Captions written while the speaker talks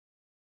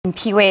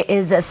Piwe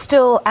is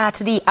still at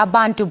the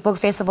Abantu Book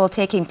Festival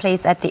taking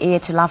place at the Air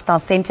to Lifestyle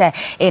Center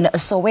in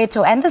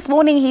Soweto. And this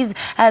morning he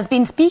has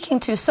been speaking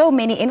to so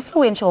many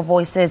influential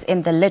voices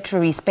in the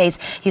literary space.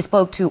 He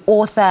spoke to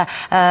author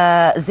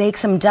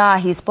Mda.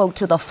 He spoke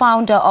to the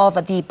founder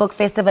of the book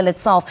festival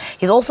itself.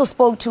 He's also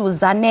spoke to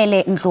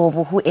Zanele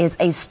Ndlovu, who is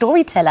a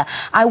storyteller.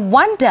 I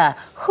wonder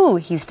who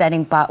he's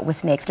standing by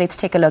with next. Let's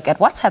take a look at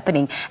what's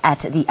happening at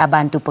the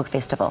Abantu Book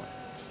Festival.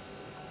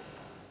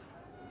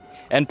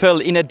 And Pearl,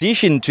 in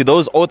addition to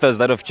those authors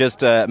that I've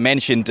just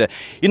mentioned,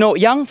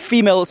 young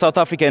female South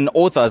African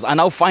authors are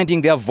now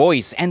finding their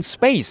voice and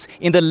space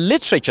in the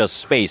literature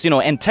space,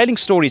 and telling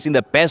stories in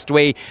the best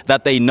way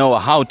that they know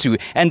how to.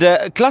 And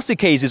classic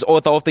case is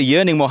author of the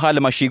Yearning, Mohale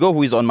Mashigo,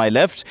 who is on my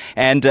left,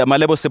 and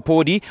Malebo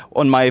Sephodi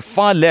on my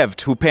far left,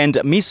 who penned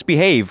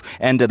Misbehave.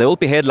 And they will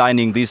be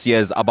headlining this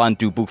year's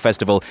Abantu Book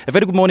Festival. A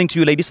very good morning to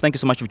you, ladies. Thank you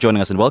so much for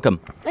joining us and welcome.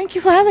 Thank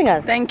you for having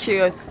us. Thank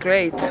you. It's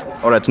great.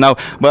 All right. Now,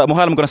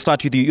 Mohale, I'm going to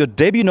start with you. Your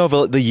debut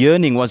novel, The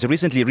Yearning, was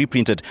recently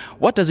reprinted.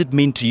 What does it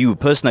mean to you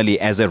personally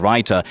as a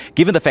writer,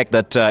 given the fact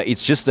that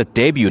it's just a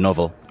debut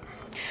novel?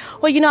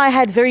 Well, I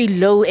had very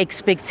low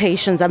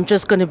expectations, I'm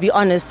just going to be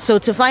honest. So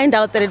to find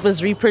out that it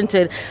was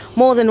reprinted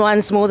more than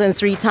once, more than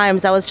 3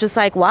 times, I was just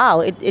like, wow,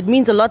 it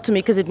means a lot to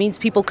me because it means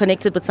people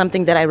connected with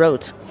something that I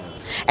wrote.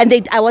 And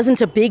I wasn't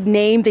a big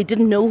name. They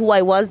didn't know who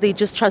I was. They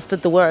just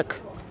trusted the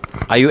work.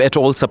 Are you at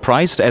all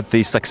surprised at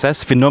the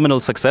phenomenal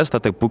success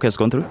that the book has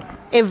gone through?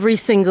 Every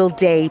single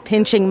day,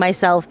 pinching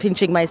myself,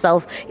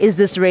 is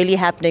this really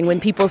happening? When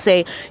people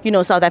say,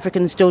 South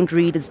Africans don't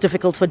read, it's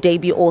difficult for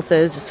debut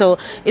authors. So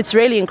it's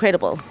really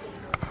incredible.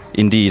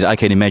 Indeed, I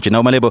can imagine.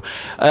 Now, Malebo,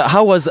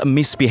 how was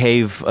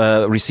Misbehave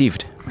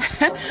received?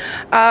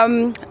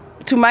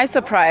 To my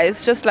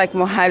surprise, just like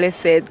Mohale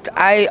said,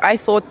 I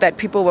thought that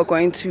people were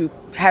going to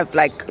have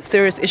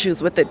serious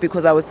issues with it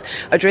because I was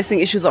addressing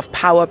issues of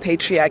power,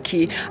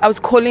 patriarchy. I was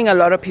calling a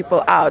lot of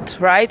people out,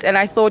 right? And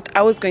I thought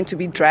I was going to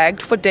be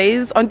dragged for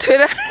days on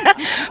Twitter.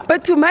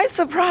 But to my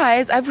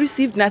surprise, I've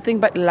received nothing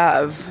but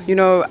love.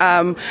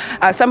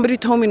 Somebody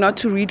told me not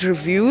to read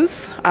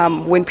reviews.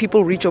 When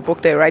people read your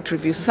book, they write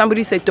reviews. So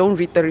somebody said, don't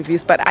read the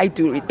reviews, but I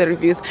do read the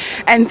reviews.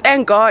 And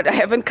thank God I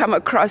haven't come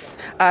across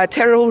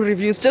terrible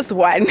reviews, just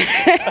one.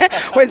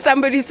 When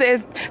somebody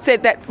said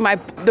that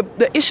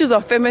the issues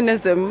of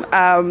feminism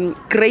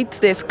grate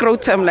their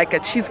scrotum like a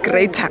cheese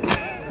grater.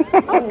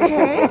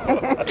 Okay.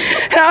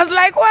 And I was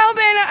like, well,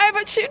 then I've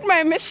achieved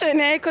my mission,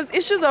 because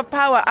issues of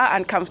power are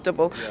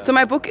uncomfortable. Yeah. So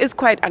my book is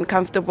quite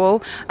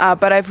uncomfortable,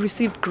 but I've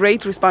received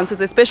great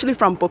responses, especially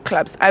from book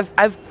clubs.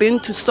 I've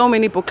been to so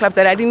many book clubs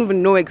that I didn't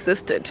even know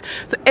existed.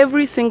 So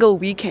every single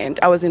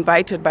weekend, I was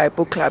invited by a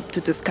book club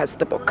to discuss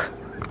the book.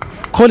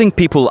 Calling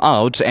people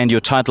out and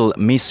your title,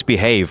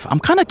 Misbehave,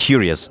 I'm kind of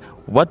curious.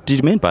 What did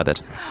you mean by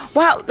that?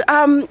 Well,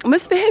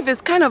 misbehave is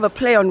kind of a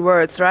play on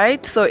words,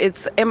 right? So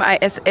it's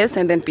M-I-S-S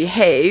and then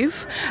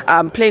behave,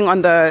 playing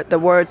on the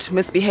word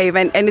misbehave.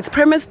 And it's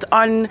premised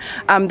on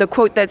the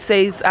quote that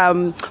says,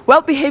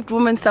 well-behaved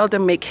women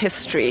seldom make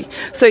history.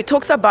 So it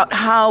talks about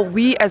how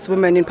we as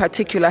women in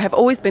particular have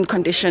always been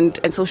conditioned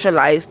and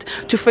socialized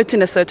to fit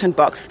in a certain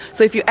box.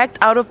 So if you act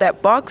out of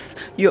that box,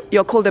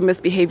 you're called a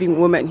misbehaving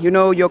woman.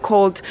 You're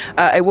called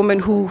a woman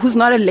who's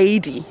not a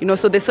lady.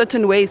 So there's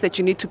certain ways that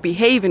you need to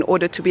behave in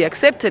order to be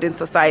accepted in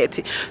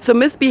society. So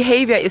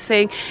misbehavior is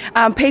saying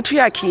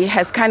patriarchy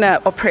has kind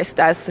of oppressed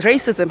us,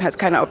 racism has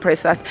kind of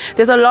oppressed us.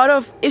 There's a lot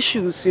of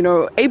issues,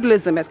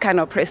 ableism has kind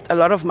of oppressed a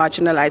lot of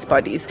marginalized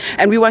bodies.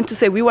 And we want to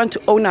say we want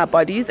to own our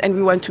bodies and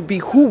we want to be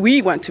who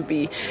we want to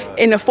be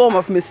in a form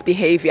of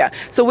misbehavior.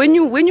 So when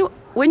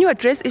you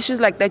address issues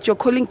like that, you're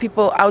calling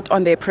people out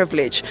on their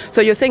privilege.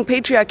 So you're saying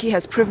patriarchy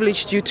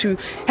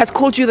has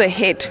called you the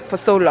head for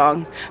so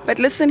long. But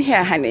listen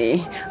here,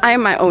 honey, I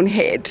am my own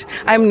head.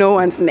 I'm no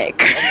one's neck.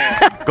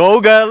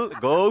 Go girl,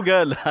 go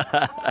girl.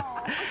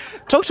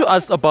 Talk to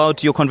us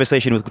about your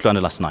conversation with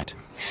Kutlwana last night.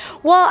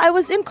 Well, I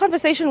was in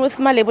conversation with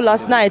Malebo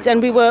last night,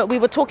 and we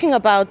were talking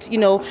about,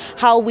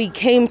 how we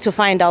came to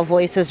find our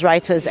voice as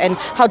writers and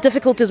how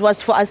difficult it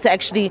was for us to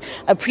actually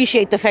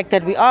appreciate the fact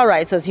that we are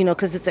writers,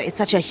 because it's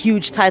such a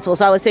huge title.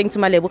 So I was saying to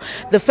Malebo,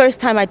 the first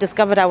time I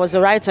discovered I was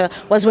a writer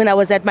was when I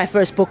was at my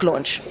first book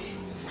launch,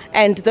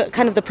 and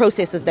the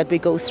processes that we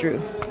go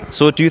through.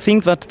 So do you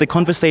think that the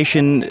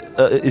conversation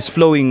is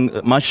flowing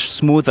much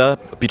smoother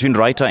between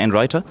writer and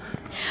writer?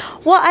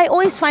 Well, I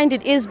always find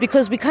it is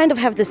because we kind of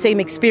have the same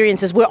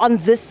experiences. We're on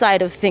this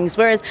side of things.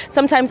 Whereas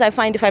sometimes I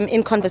find if I'm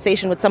in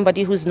conversation with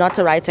somebody who's not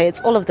a writer,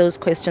 it's all of those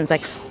questions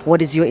like,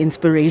 what is your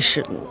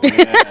inspiration?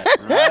 Yeah,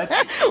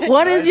 right.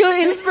 What is your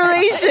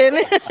inspiration?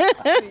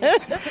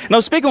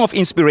 Now, speaking of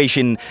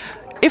inspiration,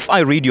 if I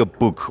read your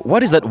book,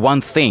 what is that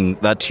one thing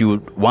that you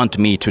want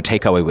me to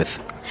take away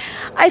with?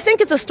 I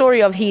think it's a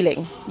story of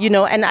healing, you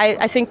know, and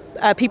I think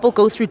people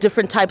go through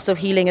different types of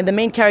healing. And the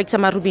main character,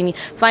 Marubini,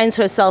 finds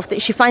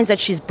that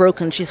she's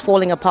broken, she's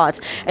falling apart,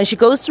 and she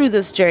goes through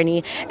this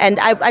journey. And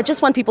I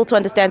just want people to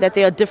understand that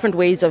there are different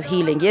ways of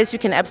healing. Yes, you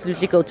can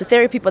absolutely go to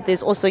therapy, but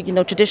there's also, you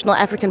know, traditional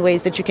African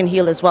ways that you can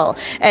heal as well.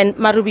 And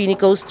Marubini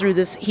goes through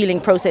this healing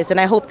process. And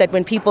I hope that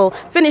when people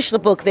finish the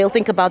book, they'll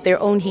think about their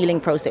own healing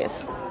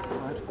process.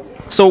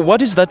 So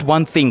what is that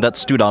one thing that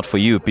stood out for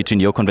you between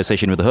your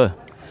conversation with her?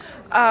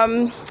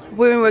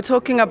 When we were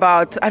talking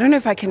about, I don't know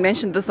if I can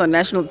mention this on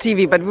national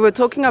TV, but we were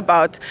talking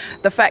about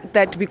the fact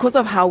that because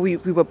of how we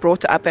were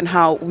brought up and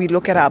how we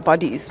look at our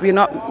bodies, we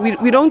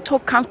don't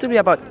talk comfortably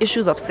about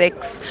issues of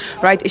sex,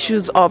 right?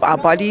 Issues of our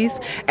bodies.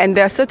 And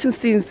there are certain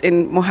scenes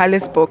in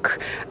Mohale's book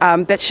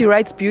that she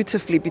writes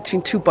beautifully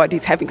between two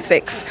bodies having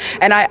sex.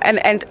 And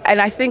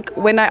I think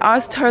when I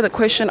asked her the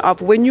question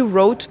of when you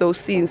wrote those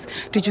scenes,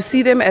 did you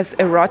see them as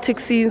erotic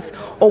scenes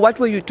or what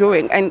were you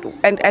doing?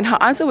 And her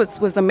answer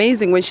was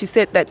amazing when she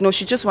said that no,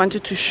 she just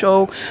wanted to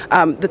show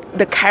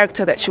the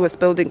character that she was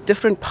building,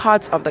 different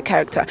parts of the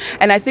character.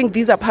 And I think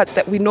these are parts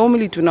that we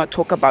normally do not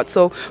talk about.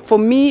 So for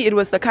me, it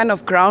was the kind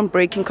of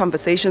groundbreaking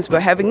conversations we're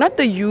having, not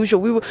the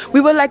usual. We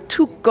were like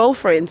two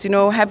girlfriends, you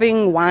know,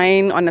 having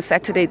wine on a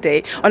Saturday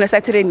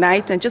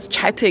night and just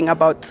chatting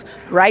about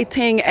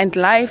writing and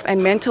life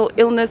and mental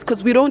illness,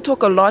 because we don't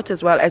talk a lot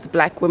as well as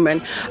Black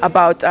women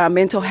about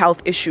mental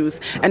health issues.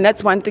 And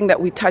that's one thing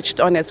that we touched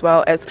on, as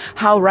well as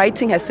how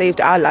writing has saved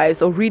our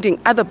lives, or reading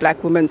other Black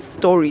women's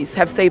stories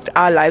have saved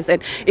our lives.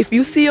 And if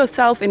you see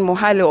yourself in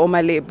Mohale or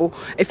Malebo,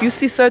 if you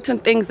see certain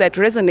things that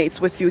resonates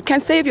with you, it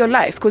can save your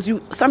life, because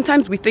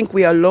sometimes we think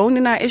we are alone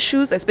in our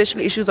issues,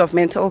 especially issues of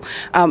mental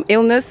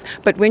illness.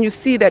 But when you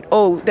see that,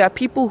 oh, there are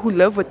people who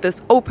live with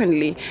this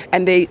openly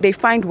and they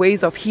find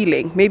ways of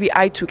healing, maybe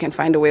I too can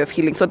find a way of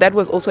healing. So that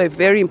was also a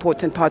very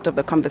important part of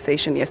the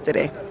conversation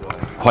yesterday.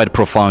 Quite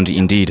profound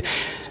indeed.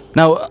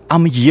 Now,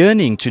 I'm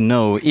yearning to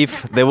know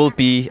if there will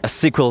be a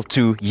sequel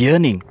to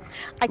Yearning.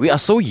 We are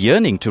so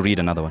yearning to read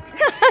another one.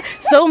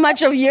 So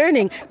much of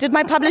Yearning. Did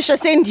my publisher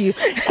send you?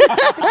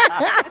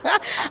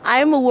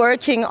 I'm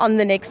working on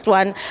the next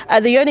one.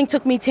 The Yearning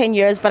took me 10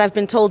 years, but I've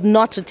been told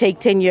not to take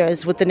 10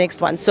 years with the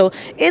next one. So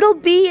it'll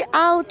be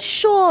out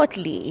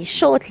shortly.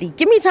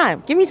 Give me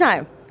time.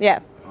 Yeah.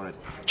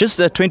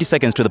 Just 20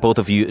 seconds to the both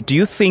of you. Do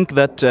you think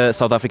that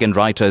South African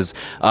writers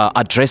are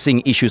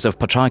addressing issues of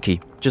patriarchy?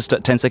 Just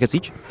 10 seconds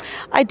each.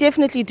 I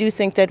definitely do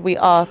think that we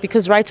are,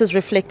 because writers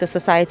reflect the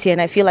society,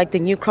 and I feel like the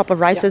new crop of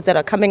writers that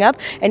are coming up,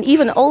 and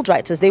even old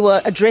writers, they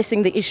were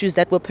addressing the issues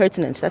that were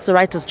pertinent. That's a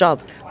writer's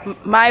job.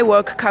 My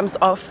work comes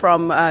off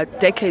from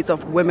decades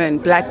of women,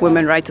 Black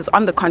women writers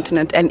on the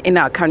continent and in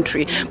our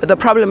country. But the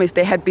problem is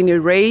they had been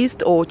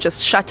erased or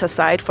just shut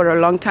aside for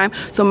a long time.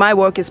 So my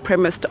work is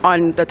premised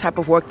on the type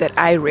of work that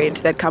I read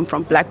that come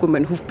from Black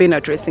women who've been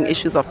addressing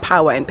issues of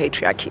power and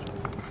patriarchy.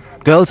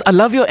 Girls, I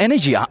love your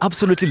energy. I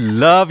absolutely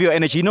love your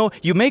energy. You know,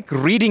 you make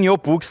reading your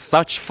books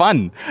such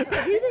fun.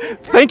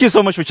 Thank you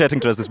so much for chatting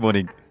to us this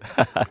morning.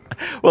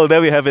 Well, there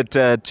we have it.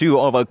 Two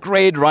of our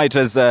great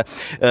writers,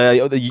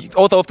 the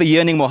author of the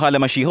Yearning, Mohale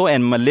Mashigo,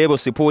 and Malebo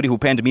Sephodi, who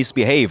penned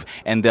Misbehave,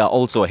 and they are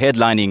also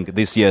headlining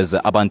this year's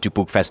Abantu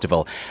Book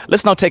Festival.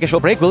 Let's now take a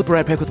short break. We'll be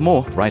right back with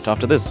more right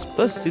after this.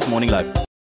 This is Morning Live.